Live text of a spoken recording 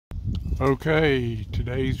Okay,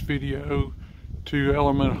 today's video,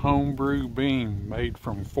 2-element homebrew beam made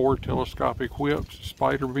from 4 telescopic whips,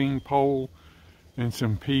 spider beam pole, and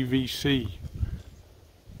some PVC.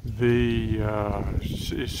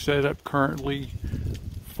 It's set up currently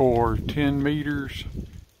for 10 meters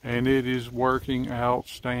and it is working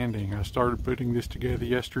outstanding. I started putting this together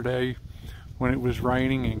yesterday when it was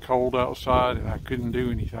raining and cold outside and I couldn't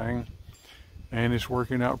do anything, and it's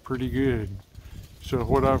working out pretty good. So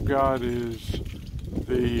what I've got is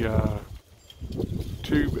the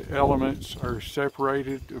two elements are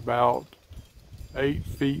separated about 8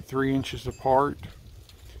 feet 3 inches apart.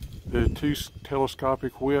 The 2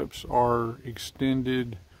 telescopic whips are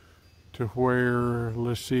extended to where,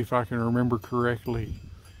 let's see if I can remember correctly,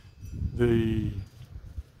 the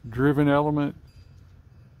driven element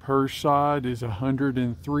per side is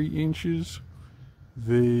 103 inches.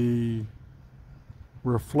 The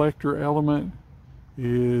reflector element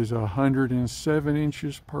is 107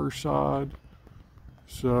 inches per side.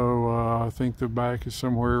 So I think the back is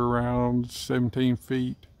somewhere around 17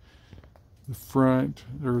 feet. The front,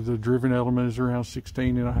 or the driven element, is around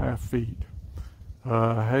 16.5 feet.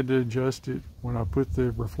 I had to adjust it when I put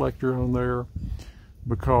the reflector on there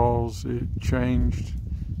because it changed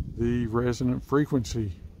the resonant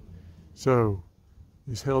frequency. So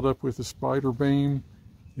it's held up with a spider beam.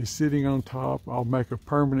 It's sitting on top. I'll make a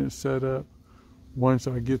permanent setup once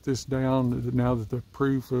I get this down, now that the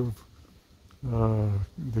proof of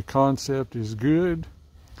the concept is good.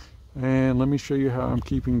 And let me show you how I'm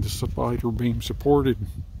keeping the spider beam supported.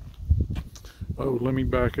 Oh, let me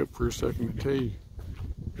back up for a second and tell you.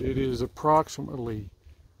 It is approximately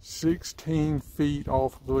 16 feet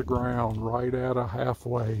off of the ground, right at a half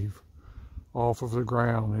wave off of the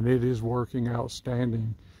ground, and it is working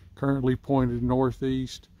outstanding. Currently pointed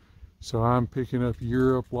northeast, so I'm picking up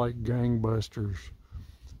Europe like gangbusters.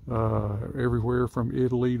 Everywhere from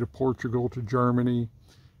Italy to Portugal to Germany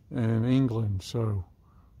and England, so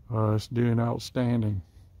it's doing outstanding.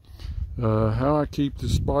 How I keep the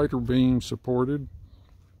spider beam supported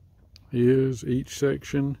is each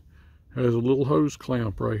section has a little hose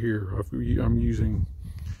clamp right here. I'm using,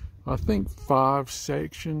 I think, 5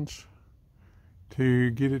 sections to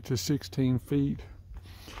get it to 16 feet.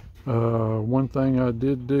 One thing I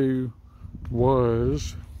did do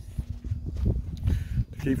was,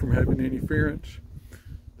 to keep from having interference,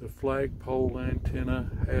 the flagpole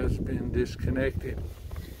antenna has been disconnected.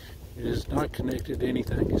 It is not connected to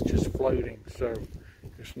anything, it's just floating, so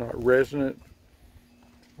it's not resonant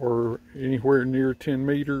or anywhere near 10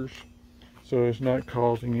 meters, so it's not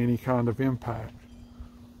causing any kind of impact.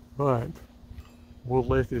 But we'll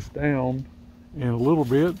let this down in a little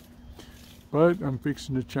bit, but I'm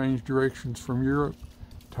fixing to change directions from Europe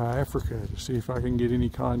to Africa to see if I can get any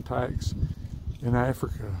contacts in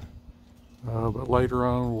Africa. But later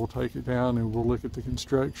on we'll take it down and we'll look at the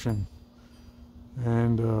construction.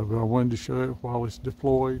 And but I wanted to show it while it's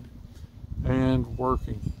deployed and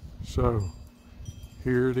working. So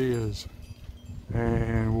here it is,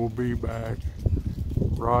 and we'll be back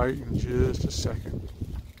right in just a second.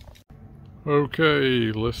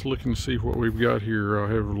 Okay, let's look and see what we've got here.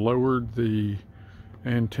 I have lowered the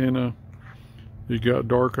antenna. It got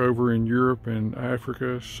dark over in Europe and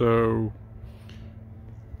Africa, so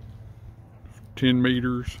 10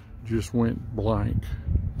 meters just went blank.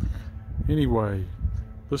 Anyway,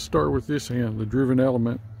 let's start with this end, the driven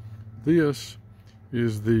element. This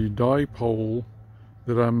is the dipole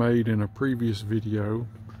that I made in a previous video.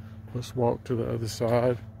 Let's walk to the other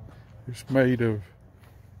side. It's made of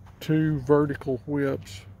 2 vertical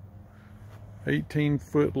whips, 18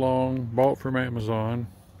 foot long, bought from Amazon.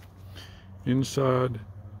 Inside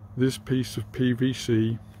this piece of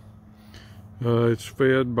PVC, it's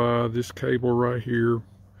fed by this cable right here,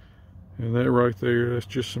 and that right there, that's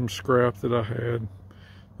just some scrap that I had.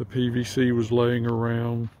 The PVC was laying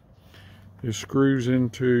around. It screws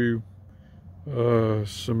into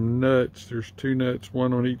some nuts. There's 2 nuts,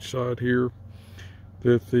 one on each side here,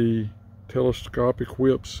 that the telescopic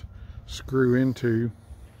whips screw into,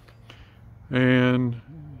 and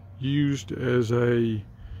used as a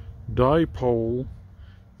dipole.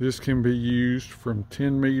 This can be used from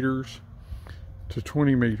 10 meters to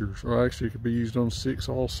 20 meters, or actually it could be used on 6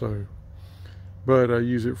 also, but I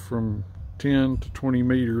use it from 10 to 20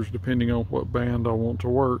 meters depending on what band I want to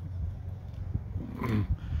work.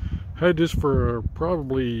 Had this for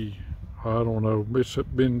probably, I don't know, it's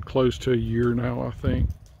been close to a year now, I think,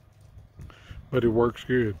 but it works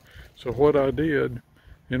good. So what I did,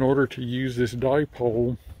 in order to use this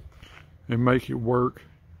dipole and make it work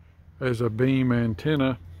as a beam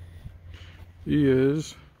antenna,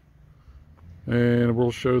 is and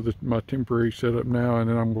we'll show my temporary setup now, and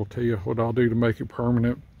then I'm going to tell you what I'll do to make it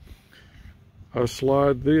permanent. I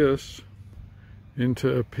slide this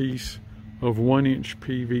into a piece of 1-inch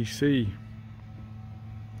PVC.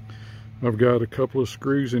 I've got a couple of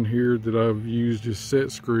screws in here that I've used as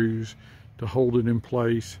set screws to hold it in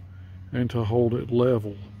place and to hold it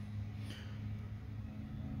level.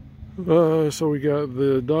 So we got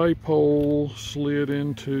the dipole slid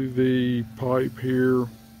into the pipe here,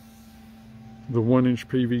 the 1-inch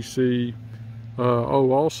PVC.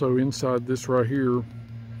 Also inside this right here,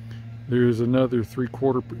 there's another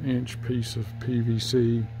 3/4 inch piece of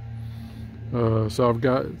PVC. So I've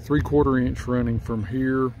got 3/4 inch running from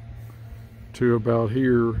here to about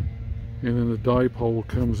here, and then the dipole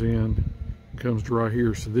comes to right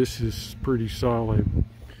here. So this is pretty solid.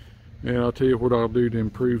 And I'll tell you what I'll do to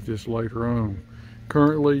improve this later on.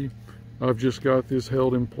 Currently, I've just got this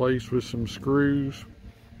held in place with some screws,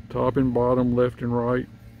 top and bottom, left and right.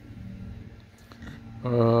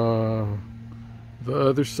 The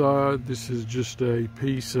other side, this is just a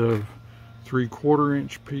piece of 3/4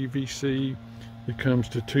 inch PVC. It comes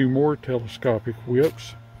to 2 more telescopic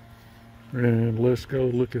whips. And let's go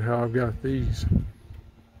look at how I've got these.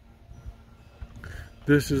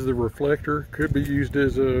 This is the reflector. Could be used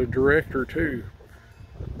as a director too.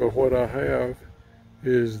 But what I have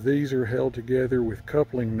is these are held together with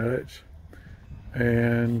coupling nuts.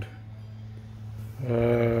 And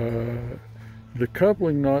the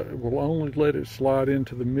coupling nut will only let it slide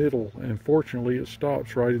into the middle, and fortunately it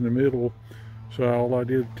stops right in the middle. So all I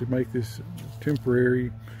did to make this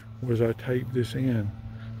temporary was I taped this in.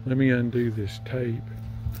 Let me undo this tape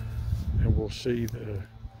and we'll see the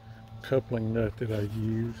coupling nut that I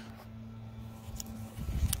use.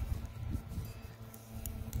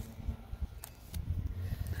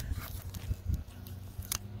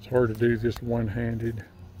 It's hard to do this one-handed.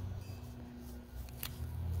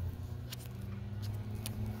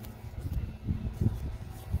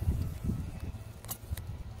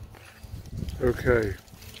 Okay,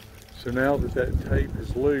 so now that that tape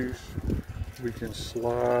is loose, we can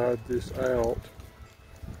slide this out,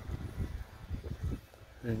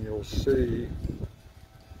 and you'll see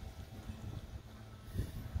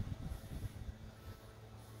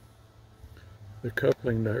the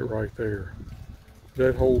coupling nut right there.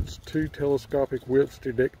 That holds 2 telescopic whips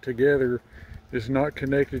together. It's not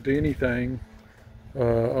connected to anything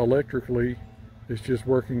electrically. It's just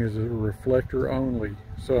working as a reflector only.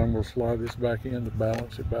 So I'm going to slide this back in to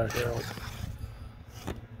balance it back out.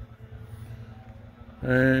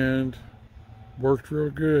 And worked real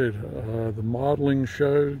good. The modeling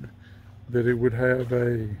showed that it would have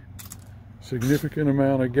a significant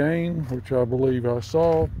amount of gain, which I believe I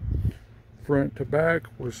saw. Front to back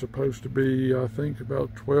was supposed to be, I think,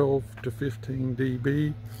 about 12 to 15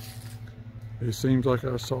 dB. It seems like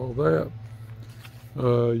I saw that.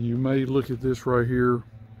 You may look at this right here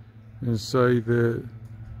and say that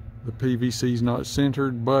the PVC is not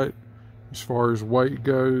centered, but as far as weight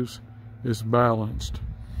goes, it's balanced.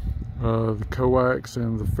 The coax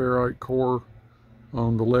and the ferrite core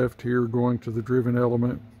on the left here going to the driven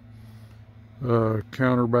element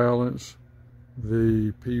counterbalance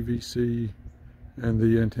the PVC and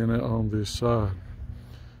the antenna on this side.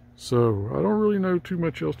 So I don't really know too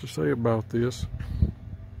much else to say about this.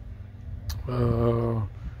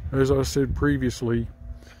 As I said previously,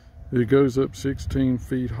 it goes up 16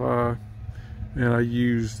 feet high, and I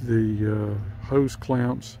use the hose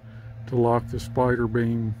clamps to lock the spider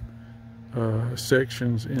beam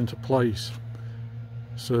sections into place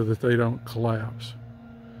so that they don't collapse.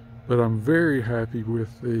 But I'm very happy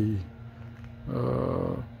with the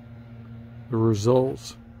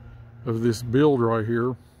results of this build right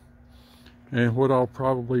here. And what I'll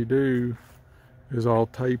probably do is I'll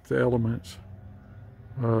tape the elements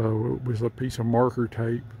with a piece of marker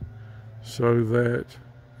tape so that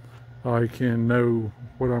I can know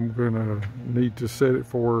what I'm gonna need to set it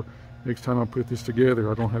for next time I put this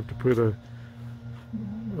together. I don't have to put a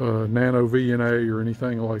nano VNA or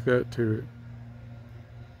anything like that to it.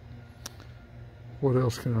 What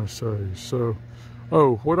else can I say? So,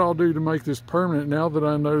 what I'll do to make this permanent, now that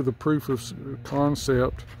I know the proof of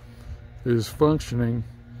concept is functioning,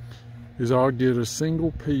 is I'll get a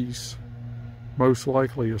single piece, most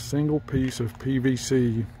likely a single piece of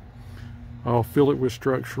PVC. I'll fill it with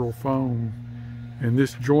structural foam, and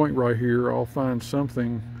this joint right here, I'll find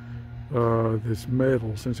something that's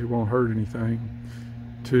metal, since it won't hurt anything,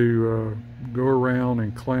 to go around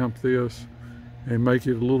and clamp this and make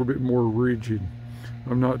it a little bit more rigid.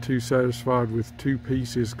 I'm not too satisfied with 2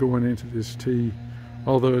 pieces going into this T,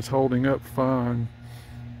 although it's holding up fine.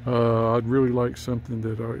 I'd really like something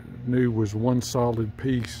that I knew was one solid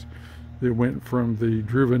piece that went from the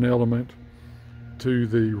driven element to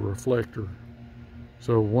the reflector.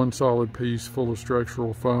 So one solid piece full of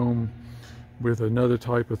structural foam with another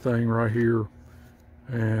type of thing right here.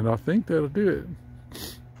 And I think that'll do it.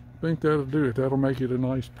 I think that'll do it. That'll make it a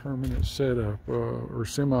nice permanent setup, or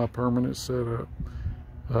semi-permanent setup.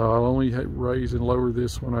 I'll only raise and lower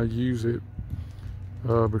this when I use it,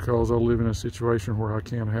 because I live in a situation where I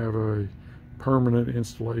can't have a permanent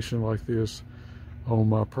installation like this on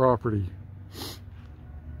my property.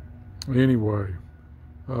 Anyway,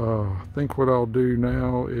 I think what I'll do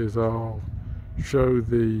now is I'll show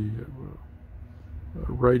the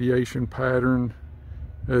radiation pattern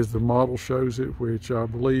as the model shows it, which I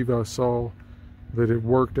believe I saw that it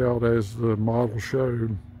worked out as the model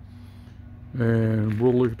showed. And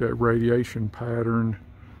we'll look at that radiation pattern.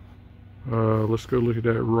 Let's go look at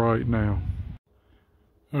that right now.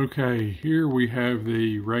 Okay, here we have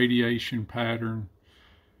the radiation pattern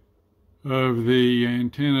of the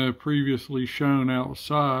antenna previously shown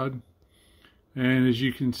outside. And as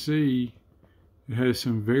you can see, it has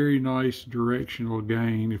some very nice directional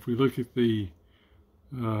gain. If we look at the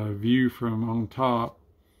view from on top,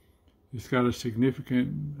 it's got a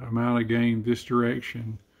significant amount of gain this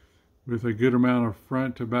direction with a good amount of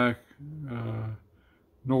front to back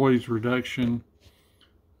noise reduction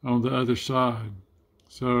on the other side.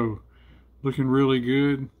 So looking really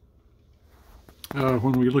good.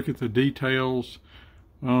 When we look at the details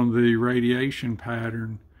on the radiation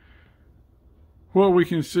pattern, what we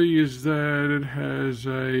can see is that it has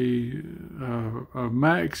a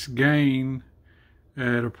max gain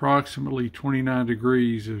at approximately 29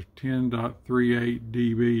 degrees of 10.38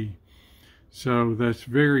 dB. So that's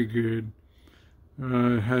very good.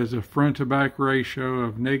 It has a front to back ratio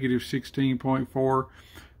of negative 16.4.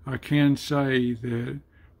 I can say that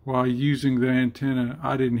while using the antenna,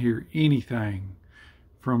 I didn't hear anything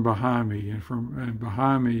from behind me, and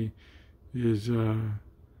behind me is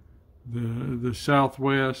the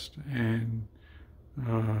Southwest and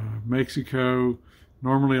Mexico.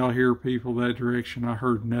 Normally I'll hear people that direction. I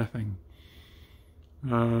heard nothing.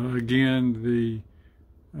 Again, the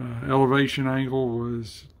elevation angle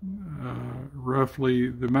was roughly,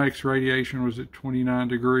 the max radiation was at 29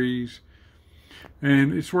 degrees.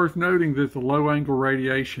 And it's worth noting that the low angle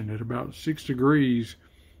radiation at about 6 degrees,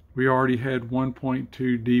 we already had 1.2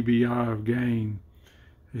 dBi of gain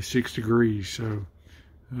at 6 degrees. So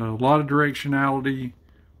a lot of directionality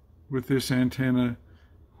with this antenna,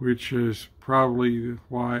 which is probably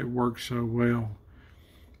why it works so well.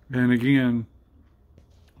 And again,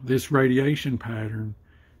 this radiation pattern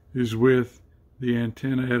is with the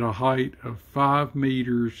antenna at a height of 5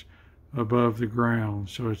 meters above the ground.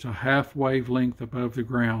 So it's a half wavelength above the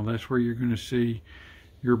ground. That's where you're going to see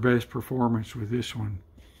your best performance with this one.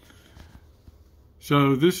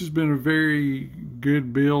 So this has been a very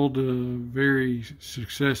good build, a very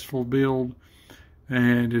successful build,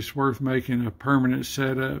 and it's worth making a permanent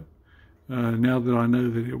setup now that I know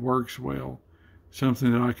that it works well.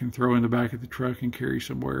 Something that I can throw in the back of the truck and carry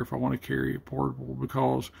somewhere if I want to carry it portable,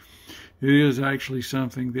 because it is actually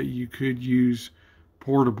something that you could use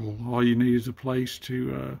portable. All you need is a place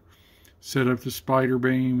to set up the spider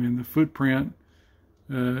beam, and the footprint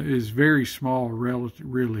is very small,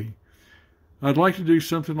 really. I'd like to do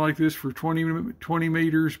something like this for 20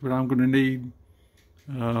 meters, but I'm going to need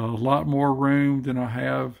a lot more room than I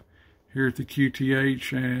have here at the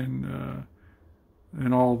QTH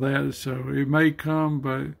and all that. So it may come,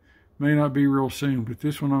 but may not be real soon. But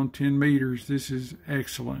this one on 10 meters, this is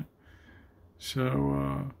excellent.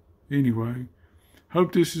 So anyway,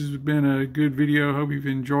 hope this has been a good video. Hope you've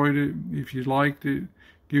enjoyed it. If you liked it,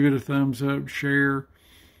 give it a thumbs up, share.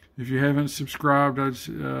 If you haven't subscribed,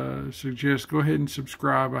 I'd suggest go ahead and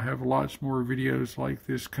subscribe. I have lots more videos like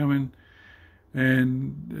this coming.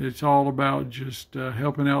 And it's all about just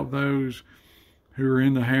helping out those who are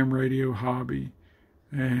in the ham radio hobby.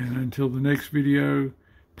 And until the next video,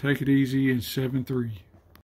 take it easy and 7-3.